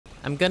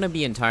I'm gonna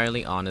be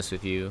entirely honest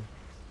with you.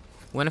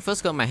 When I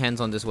first got my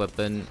hands on this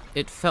weapon,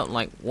 it felt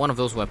like one of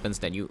those weapons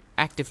that you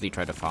actively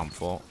try to farm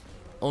for,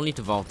 only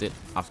to vault it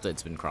after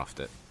it's been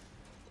crafted.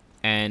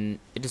 And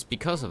it is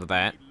because of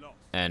that,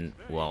 and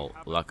well,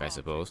 luck I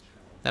suppose,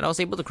 that I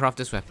was able to craft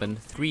this weapon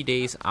 3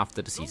 days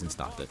after the season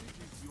started.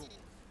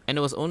 And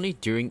it was only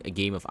during a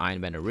game of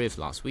Iron Banner Rift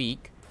last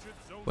week,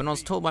 when I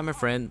was told by my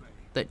friend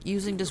that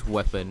using this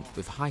weapon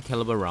with high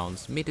caliber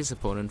rounds made his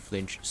opponent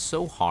flinch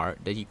so hard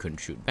that he couldn't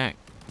shoot back.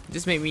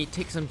 This made me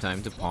take some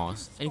time to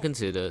pause and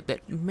consider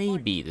that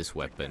maybe this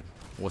weapon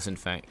was in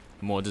fact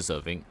more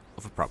deserving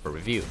of a proper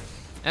review.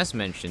 As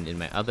mentioned in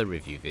my other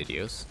review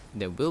videos,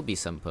 there will be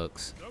some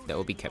perks that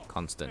will be kept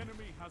constant,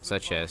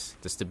 such as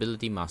the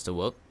stability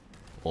masterwork,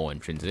 or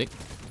intrinsic,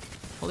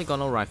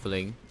 polygonal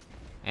rifling,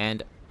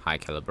 and high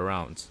caliber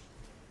rounds.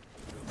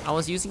 I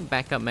was using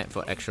backup mag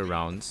for extra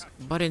rounds,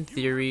 but in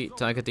theory,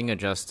 targeting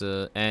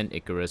adjuster and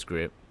Icarus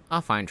grip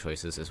are fine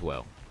choices as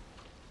well.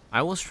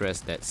 I will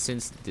stress that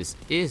since this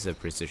is a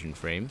precision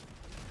frame,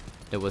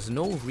 there was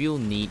no real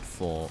need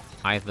for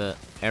either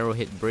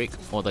arrowhead break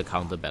or the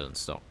counterbalance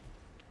stock.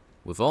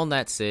 With all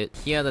that said,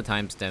 here are the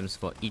timestamps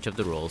for each of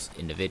the roles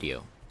in the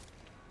video.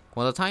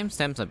 While the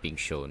timestamps are being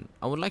shown,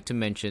 I would like to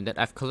mention that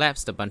I've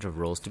collapsed a bunch of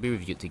roles to be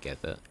reviewed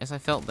together, as I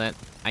felt that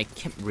I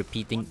kept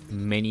repeating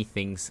many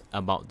things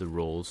about the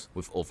roles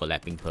with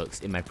overlapping perks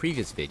in my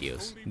previous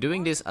videos.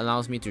 Doing this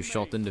allows me to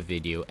shorten the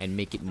video and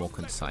make it more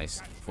concise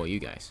for you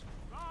guys.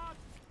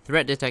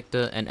 Threat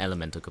Detector and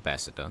Elemental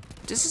Capacitor.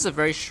 This is a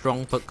very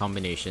strong perk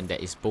combination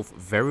that is both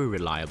very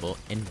reliable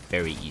and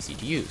very easy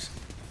to use.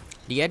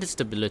 The added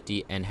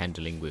stability and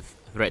handling with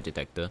Threat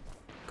Detector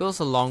goes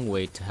a long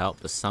way to help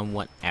the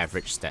somewhat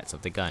average stats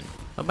of the gun.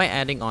 But by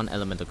adding on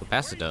Elemental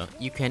Capacitor,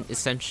 you can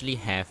essentially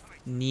have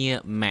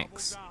near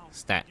max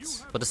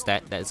stats for the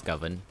stat that is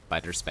governed by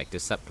the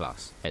respective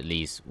subclass, at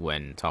least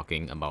when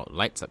talking about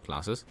light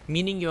subclasses,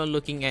 meaning you're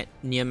looking at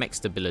near max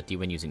stability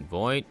when using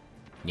Void,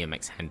 near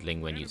max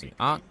handling when using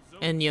Arc,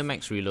 and near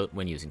max reload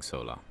when using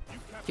Solar.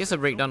 Here's a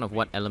breakdown of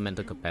what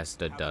Elemental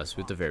Capacitor does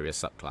with the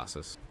various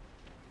subclasses.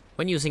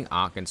 When using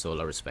Arc and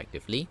Solar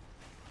respectively,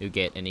 you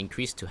get an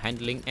increase to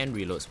handling and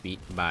reload speed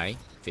by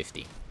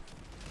 50.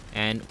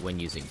 And when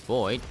using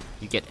Void,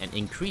 you get an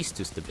increase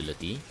to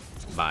stability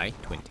by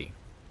 20.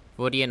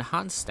 For the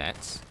enhanced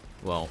stats,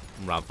 well,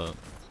 rather,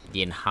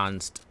 the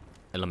enhanced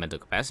Elemental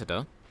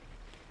Capacitor,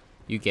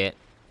 you get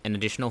an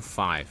additional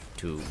 5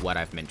 to what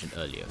I've mentioned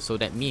earlier. So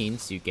that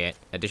means you get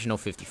additional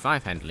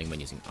 55 handling when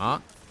using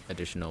Arc,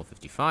 additional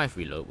 55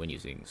 reload when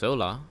using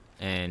Solar,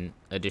 and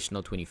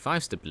additional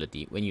 25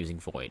 stability when using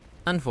Void.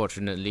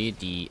 Unfortunately,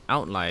 the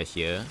outlier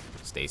here,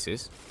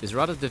 Stasis, is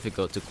rather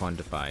difficult to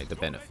quantify the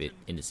benefit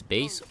in its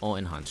base or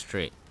enhanced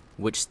trait,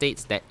 which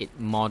states that it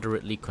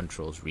moderately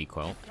controls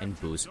recoil and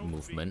boosts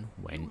movement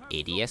when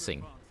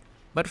ADSing.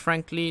 But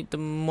frankly, the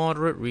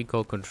moderate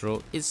recoil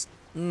control is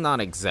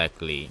not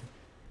exactly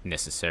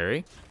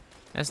necessary,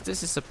 as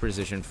this is a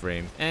precision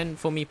frame, and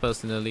for me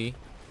personally,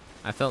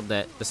 I felt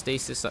that the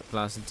Stasis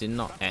subclass did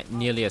not add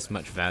nearly as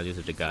much value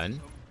to the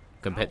gun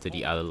compared to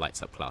the other light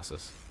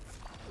subclasses.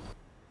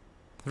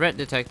 Threat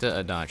Detector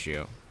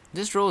Adagio.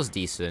 This role is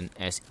decent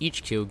as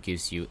each kill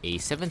gives you a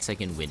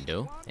 7-second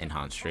window,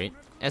 enhanced trait,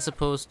 as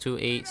opposed to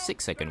a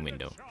 6-second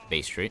window,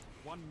 base trait,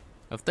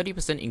 of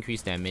 30%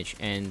 increased damage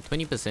and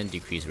 20%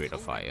 decreased rate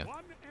of fire.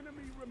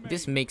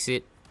 This makes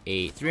it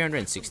a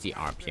 360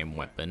 RPM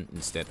weapon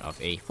instead of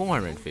a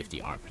 450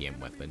 RPM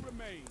weapon,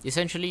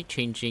 essentially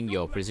changing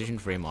your precision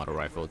frame auto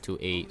rifle to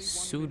a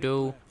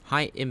pseudo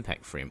high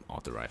impact frame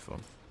auto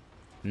rifle.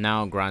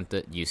 Now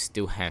granted, you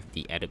still have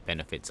the added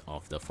benefits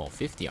of the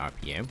 450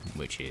 RPM,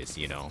 which is,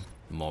 you know,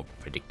 more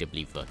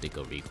predictably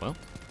vertical recoil.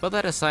 But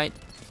that aside,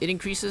 it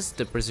increases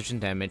the precision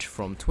damage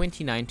from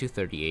 29 to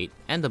 38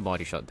 and the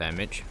body shot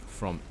damage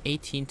from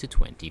 18 to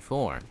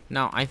 24.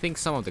 Now, I think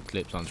some of the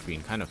clips on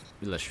screen kind of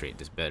illustrate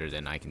this better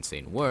than I can say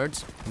in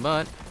words,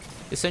 but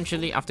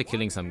essentially after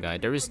killing some guy,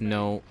 there is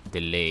no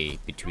delay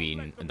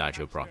between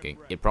Adagio proccing.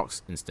 It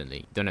procs instantly.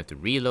 You don't have to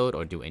reload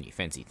or do any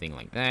fancy thing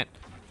like that.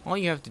 All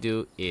you have to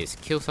do is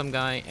kill some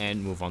guy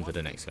and move on to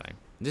the next guy.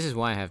 This is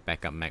why I have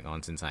backup mag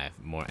on, since I have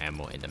more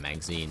ammo in the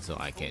magazine, so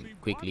I can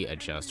quickly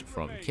adjust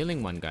from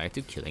killing one guy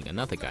to killing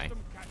another guy.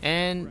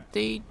 And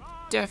they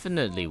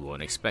definitely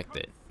won't expect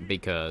it,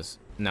 because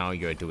now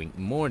you're doing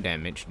more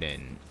damage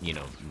than, you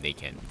know, they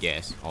can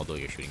guess, although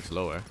you're shooting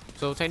slower.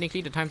 So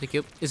technically the time to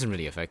kill isn't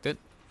really affected,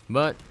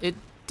 but it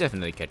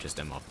definitely catches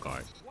them off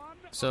guard.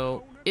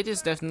 So it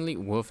is definitely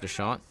worth the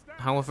shot.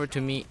 However, to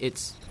me,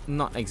 it's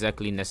not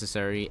exactly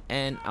necessary,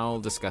 and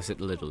I'll discuss it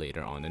a little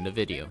later on in the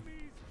video.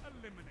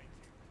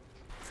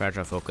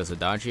 Fragile Focus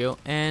Adagio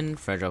and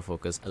Fragile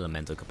Focus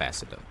Elemental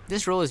Capacitor.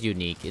 This role is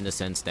unique in the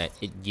sense that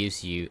it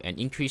gives you an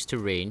increase to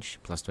range,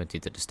 plus 20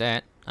 to the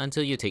stat,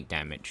 until you take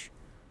damage,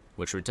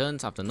 which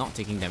returns after not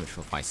taking damage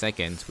for 5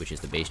 seconds, which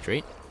is the base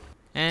trait,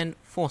 and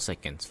 4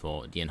 seconds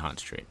for the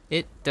enhanced trait.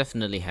 It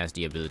definitely has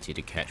the ability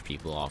to catch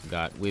people off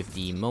guard with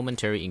the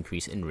momentary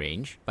increase in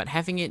range, but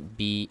having it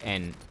be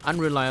an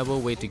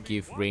unreliable way to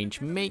give range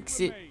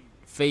makes it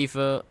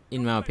favor,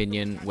 in my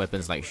opinion,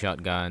 weapons like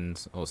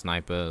shotguns or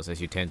snipers,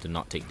 as you tend to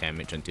not take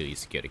damage until you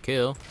secure the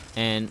kill,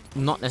 and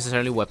not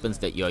necessarily weapons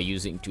that you're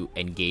using to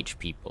engage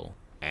people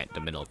at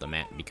the middle of the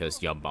map,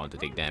 because you're bound to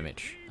take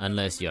damage,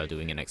 unless you're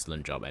doing an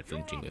excellent job at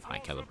flinching with high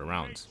caliber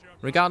rounds.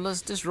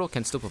 Regardless, this role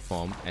can still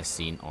perform as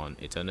seen on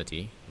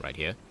Eternity, right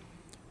here,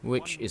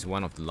 which is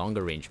one of the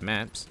longer range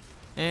maps,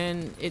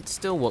 and it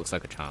still works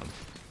like a charm.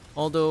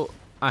 Although,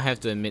 I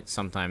have to admit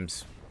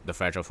sometimes the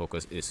fragile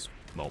focus is,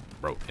 well,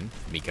 broken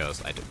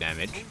because I took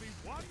damage,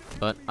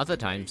 but other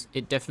times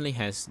it definitely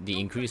has the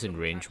increase in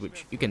range,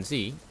 which you can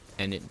see,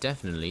 and it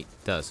definitely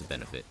does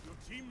benefit.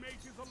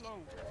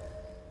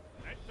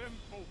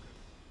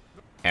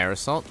 Air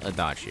Assault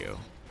Adagio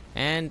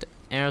and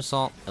Air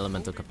Assault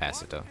Elemental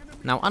Capacitor.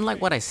 Now,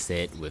 unlike what I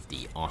said with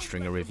the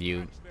Austringer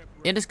review,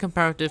 it is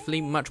comparatively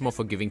much more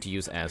forgiving to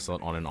use Air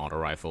Assault on an auto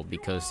rifle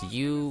because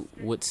you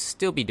would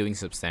still be doing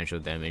substantial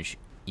damage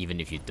even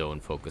if you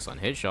don't focus on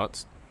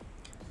headshots.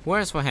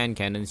 Whereas for hand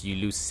cannons, you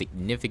lose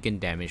significant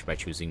damage by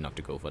choosing not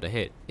to go for the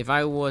hit. If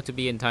I were to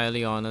be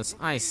entirely honest,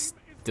 I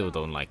still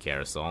don't like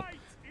Air Assault,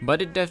 but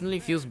it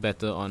definitely feels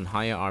better on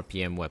higher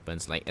RPM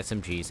weapons like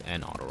SMGs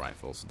and auto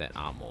rifles that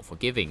are more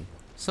forgiving,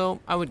 so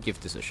I would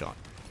give this a shot.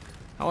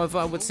 However,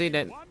 I would say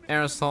that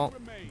Air Assault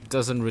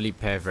doesn't really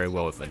pair very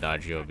well with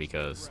Adagio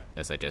because,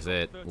 as I just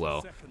said,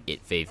 well,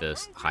 it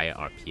favors higher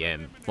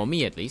RPM, for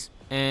me at least,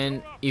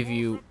 and if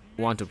you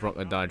want to proc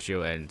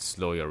Adagio and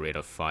slow your rate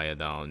of fire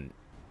down,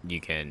 you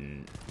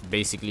can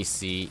basically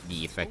see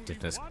the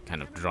effectiveness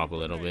kind of drop a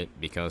little bit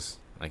because,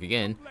 like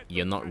again,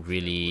 you're not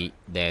really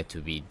there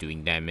to be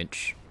doing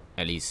damage.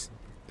 At least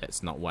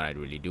that's not what I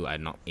really do.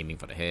 I'm not aiming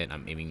for the head,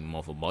 I'm aiming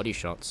more for body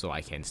shots so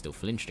I can still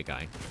flinch the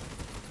guy.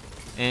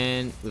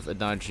 And with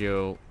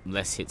Adagio,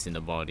 less hits in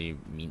the body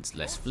means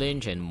less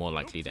flinch and more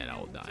likely that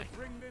I'll die.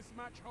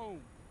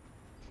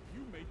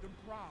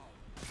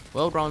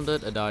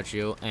 Well-rounded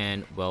Adagio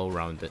and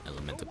well-rounded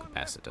Elemental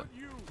Capacitor.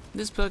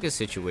 This perk is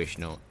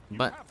situational,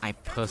 but I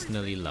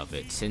personally love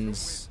it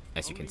since,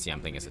 as you can see, I'm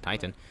playing as a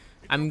Titan.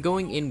 I'm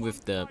going in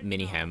with the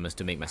mini hammers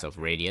to make myself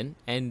radiant,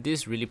 and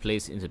this really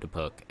plays into the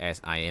perk as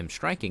I am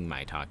striking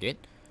my target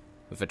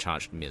with a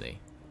charged melee.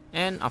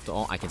 And after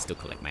all, I can still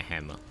collect my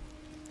hammer.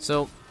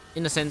 So,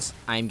 in a sense,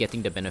 I'm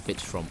getting the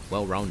benefits from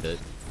well-rounded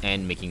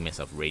and making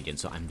myself radiant,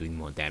 so I'm doing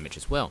more damage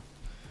as well.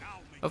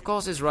 Of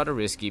course, it's rather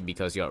risky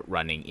because you're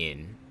running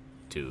in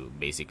to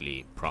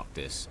basically proc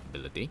this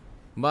ability,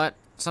 but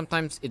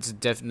sometimes it's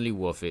definitely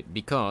worth it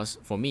because,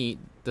 for me,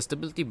 the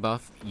stability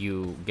buff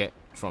you get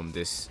from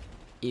this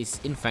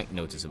is in fact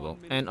noticeable,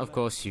 and of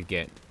course you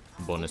get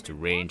bonus to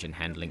range and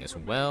handling as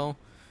well,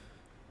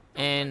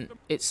 and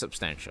it's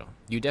substantial.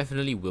 You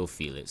definitely will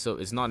feel it, so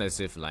it's not as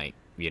if, like,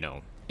 you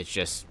know, it's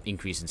just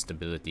increase in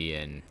stability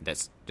and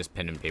that's just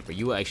pen and paper.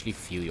 You will actually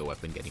feel your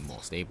weapon getting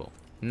more stable.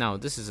 Now,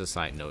 this is a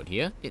side note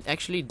here. It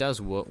actually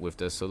does work with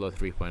the Solo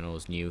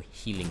 3.0's new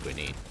healing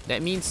grenade.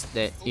 That means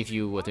that if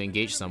you were to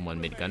engage someone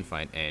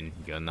mid-gunfight and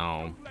you're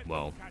now,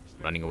 well,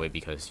 running away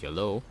because you're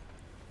low,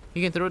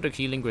 you can throw the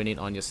healing grenade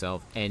on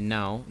yourself, and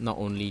now, not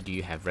only do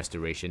you have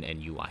restoration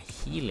and you are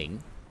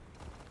healing,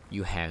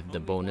 you have the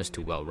bonus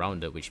to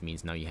well-rounded, which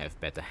means now you have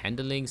better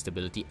handling,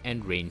 stability,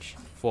 and range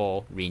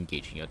for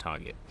re-engaging your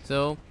target.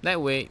 So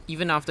that way,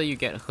 even after you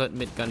get hurt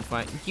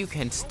mid-gunfight, you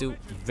can still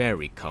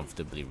very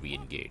comfortably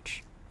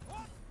re-engage.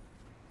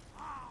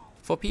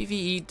 For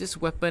PvE, this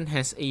weapon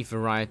has a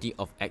variety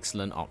of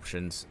excellent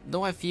options,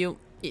 though I feel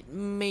it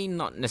may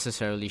not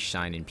necessarily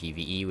shine in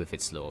PvE with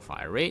its lower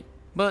fire rate.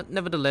 But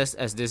nevertheless,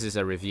 as this is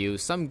a review,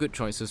 some good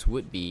choices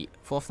would be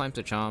 4 Times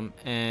the Charm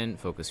and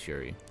Focus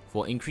Fury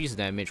for increased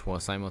damage while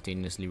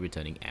simultaneously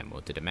returning ammo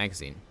to the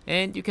magazine.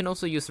 And you can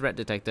also use Threat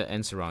Detector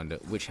and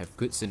Surrounded, which have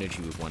good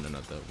synergy with one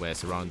another, where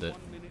Surrounded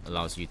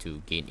allows you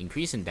to gain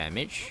increase in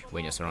damage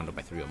when you're surrounded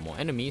by 3 or more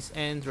enemies,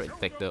 and Threat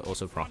Detector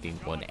also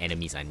proccing when the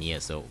enemies are near,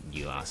 so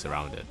you are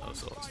surrounded of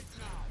sorts.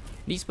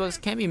 These perks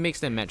can be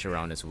mixed and matched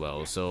around as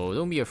well, so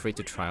don't be afraid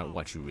to try out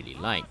what you really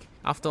like.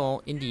 After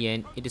all, in the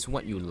end, it is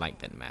what you like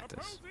that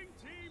matters.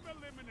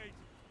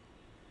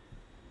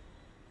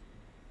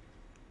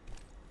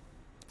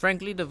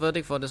 Frankly, the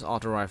verdict for this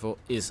auto rifle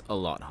is a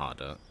lot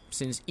harder,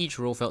 since each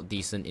role felt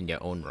decent in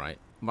their own right,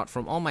 but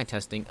from all my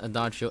testing,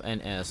 Adagio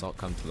and Air Assault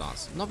come to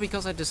last. Not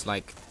because I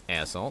dislike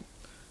Air Assault,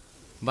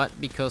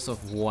 but because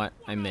of what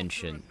I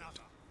mentioned,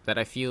 that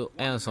I feel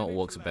Air Assault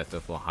works better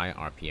for high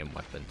RPM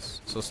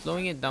weapons, so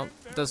slowing it down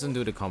doesn't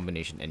do the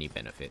combination any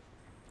benefit.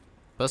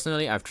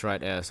 Personally, I've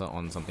tried Air Assault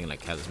on something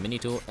like Callus Mini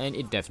Tool, and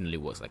it definitely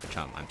works like a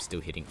charm. I'm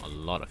still hitting a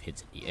lot of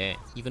hits in the air,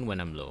 even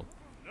when I'm low.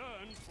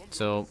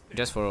 So,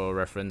 just for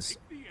reference,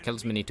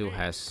 Callus Mini Tool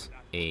has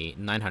a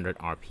 900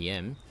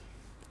 RPM,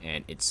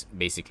 and it's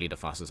basically the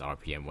fastest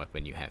RPM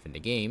weapon you have in the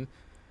game,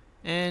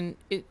 and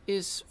it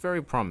is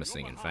very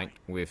promising in fact,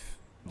 with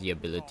the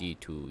ability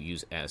to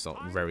use Air Assault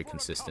very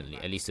consistently,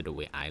 at least to the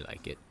way I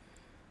like it.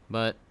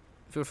 But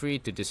feel free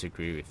to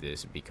disagree with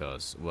this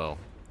because, well,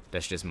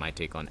 that's just my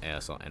take on Air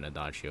Assault and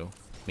Adagio,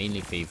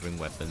 mainly favoring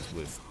weapons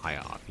with higher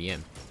RPM.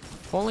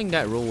 Following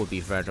that rule will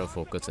be Fragile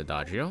Focus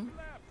Adagio,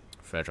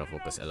 Fragile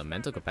Focus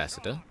Elemental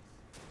Capacitor,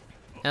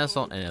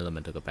 Assault and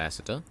Elemental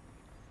Capacitor,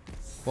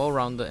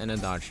 Well-Rounded and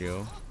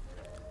Adagio,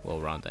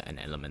 Well-Rounded and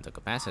Elemental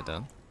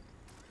Capacitor,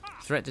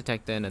 Threat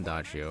Detector and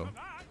Adagio,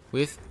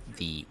 with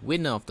the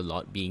winner of the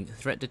lot being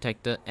Threat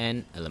Detector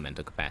and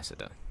Elemental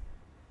Capacitor.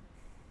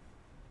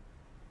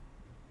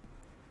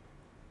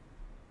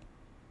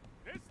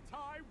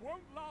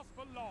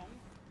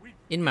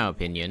 In my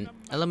opinion,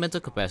 Elemental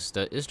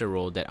Capacitor is the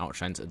role that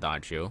outshines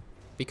Adagio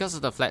because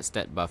of the flat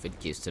stat buff it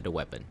gives to the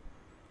weapon.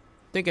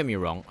 Don't get me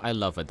wrong, I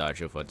love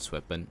Adagio for this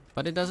weapon,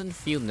 but it doesn't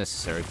feel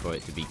necessary for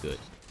it to be good,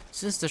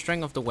 since the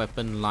strength of the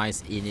weapon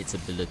lies in its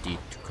ability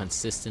to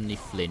consistently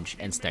flinch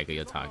and stagger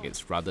your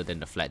targets rather than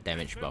the flat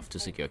damage buff to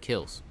secure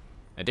kills.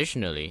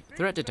 Additionally,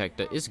 Threat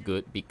Detector is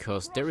good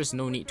because there is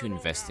no need to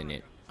invest in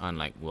it,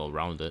 unlike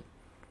Well-Rounded,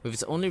 with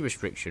its only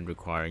restriction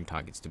requiring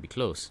targets to be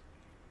close.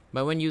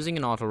 But when using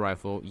an auto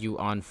rifle, you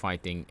aren't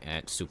fighting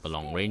at super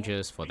long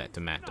ranges for that to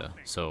matter,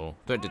 so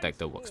Threat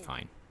Detector works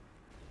fine.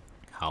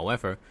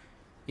 However,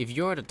 if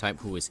you're the type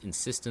who is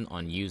insistent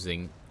on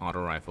using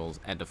auto rifles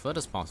at the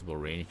furthest possible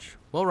range,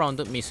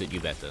 Well-Rounded may suit you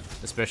better,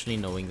 especially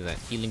knowing that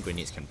healing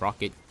grenades can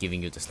proc it,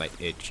 giving you the slight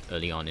edge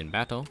early on in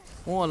battle,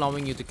 or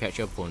allowing you to catch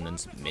your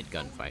opponents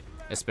mid-gunfight,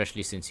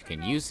 especially since you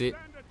can use it,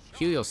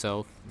 heal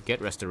yourself,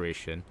 get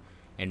restoration,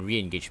 and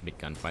re-engage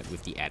mid-gunfight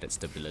with the added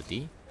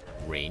stability,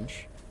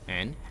 range,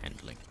 and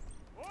handling.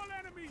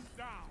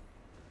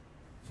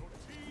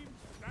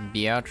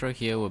 The outro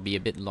here will be a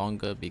bit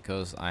longer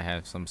because I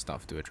have some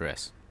stuff to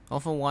address. Well,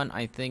 for one,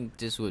 I think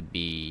this would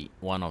be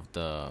one of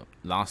the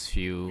last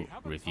few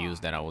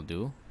reviews that I will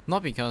do.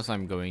 Not because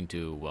I'm going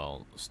to,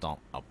 well, stop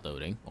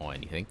uploading or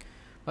anything,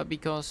 but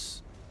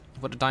because,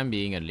 for the time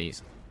being at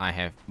least, I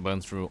have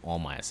burned through all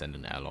my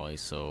Ascendant alloys,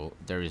 so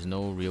there is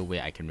no real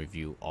way I can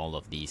review all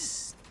of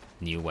these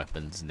new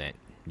weapons that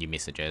you may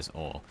suggest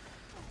or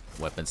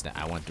weapons that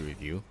I want to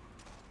review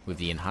with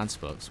the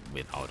enhanced perks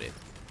without it.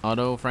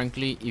 Although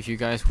frankly, if you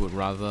guys would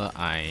rather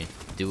I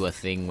do a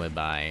thing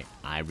whereby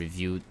I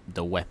review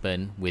the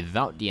weapon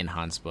without the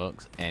enhanced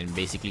perks and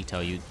basically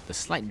tell you the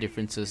slight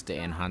differences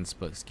the enhanced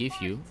perks give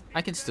you,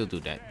 I can still do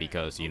that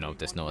because, you know,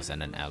 there's no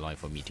Ascendant alloy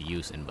for me to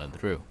use and burn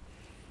through.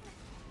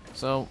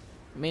 So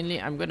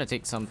mainly I'm gonna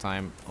take some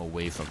time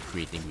away from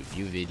creating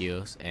review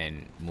videos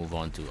and move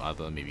on to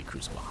other maybe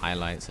Crucible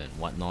highlights and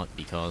whatnot,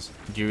 because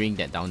during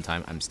that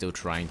downtime I'm still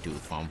trying to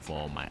farm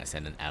for my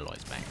Ascendant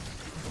alloys back.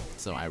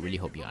 So I really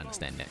hope you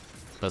understand that.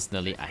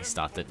 Personally, I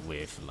started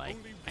with like,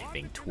 I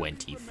think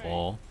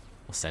 24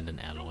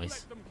 Ascendant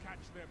alloys,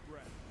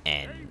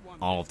 and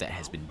all of that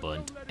has been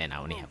burnt and I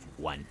only have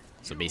one.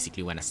 So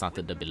basically when I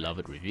started the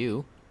Beloved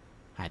review,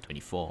 I had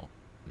 24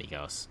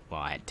 because,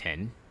 well, I had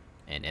 10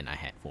 and then I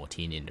had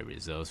 14 in the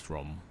reserves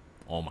from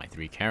all my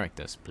 3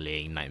 characters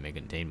playing Nightmare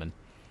Containment.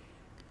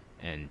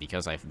 And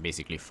because I've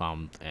basically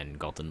farmed and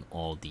gotten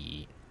all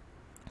the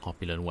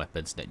opulent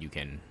weapons that you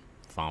can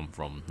farm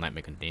from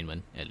Nightmare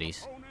Containment, at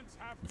least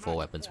the 4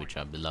 weapons which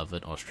are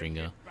Beloved,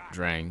 Austringer,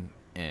 Drang,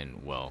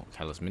 and, well,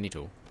 Callous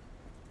Minitool,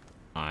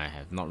 I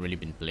have not really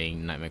been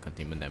playing Nightmare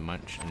Containment that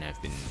much and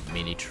have been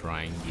mainly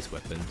trying these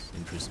weapons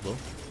in Crucible,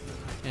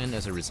 and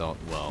as a result,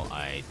 well,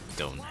 I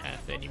don't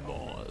have any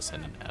more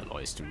Ascendant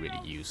alloys to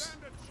really use.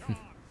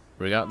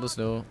 Regardless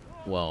though,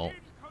 well,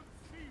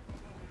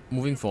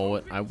 moving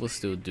forward I will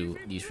still do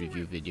these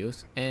review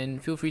videos,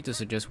 and feel free to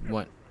suggest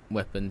what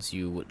weapons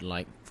you would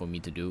like for me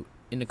to do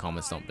in the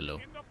comments down below.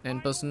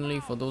 And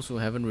personally, for those who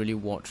haven't really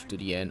watched to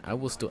the end, I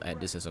will still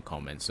add this as a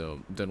comment,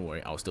 so don't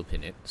worry, I'll still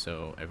pin it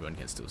so everyone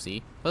can still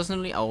see.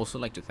 Personally, I also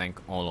like to thank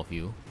all of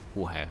you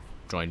who have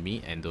joined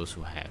me and those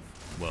who have,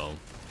 well,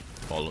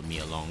 followed me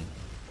along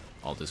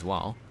all this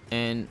while.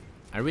 And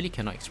I really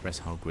cannot express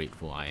how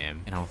grateful I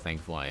am and how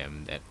thankful I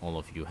am that all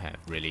of you have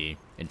really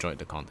enjoyed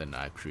the content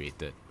that I've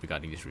created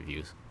regarding these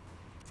reviews.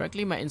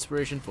 Frankly, my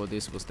inspiration for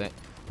this was that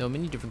there were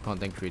many different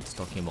content creators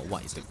talking about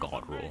what is the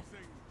god role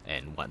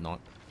and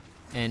whatnot.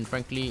 And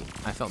frankly,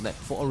 I felt that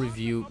for a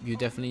review, you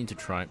definitely need to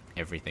try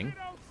everything.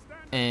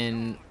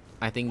 And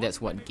I think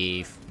that's what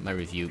gave my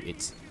review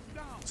its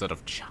sort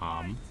of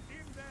charm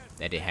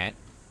that it had.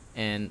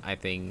 And I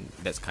think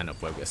that's kind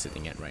of where we're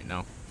sitting at right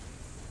now.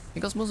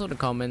 Because most of the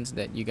comments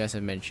that you guys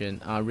have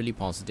mentioned are really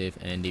positive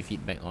and they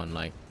feedback on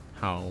like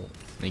how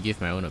they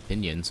give my own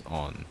opinions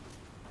on,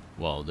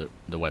 well,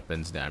 the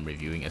weapons that I'm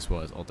reviewing, as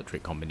well as all the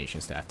trait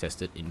combinations that I've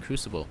tested in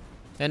Crucible.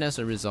 And as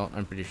a result,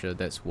 I'm pretty sure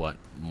that's what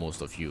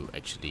most of you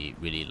actually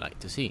really like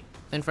to see.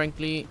 And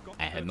frankly,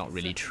 I had not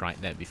really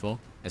tried that before,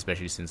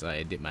 especially since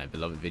I did my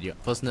Beloved video.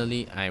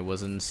 Personally, I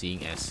wasn't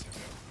seeing as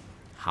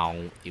how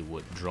it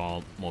would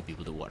draw more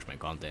people to watch my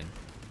content.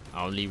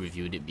 I only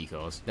reviewed it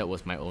because that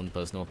was my own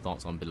personal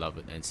thoughts on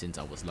Beloved, and since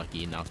I was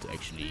lucky enough to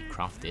actually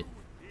craft it,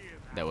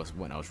 that was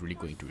what I was really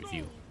going to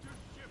review.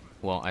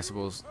 Well, I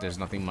suppose there's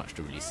nothing much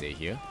to really say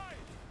here.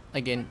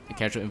 Again, a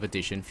casual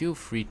invitation, feel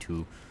free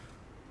to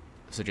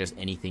suggest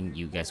anything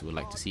you guys would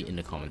like to see in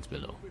the comments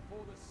below.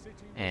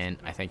 And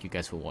I thank you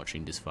guys for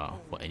watching this far,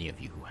 for any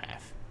of you who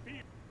have.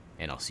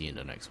 And I'll see you in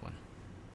the next one.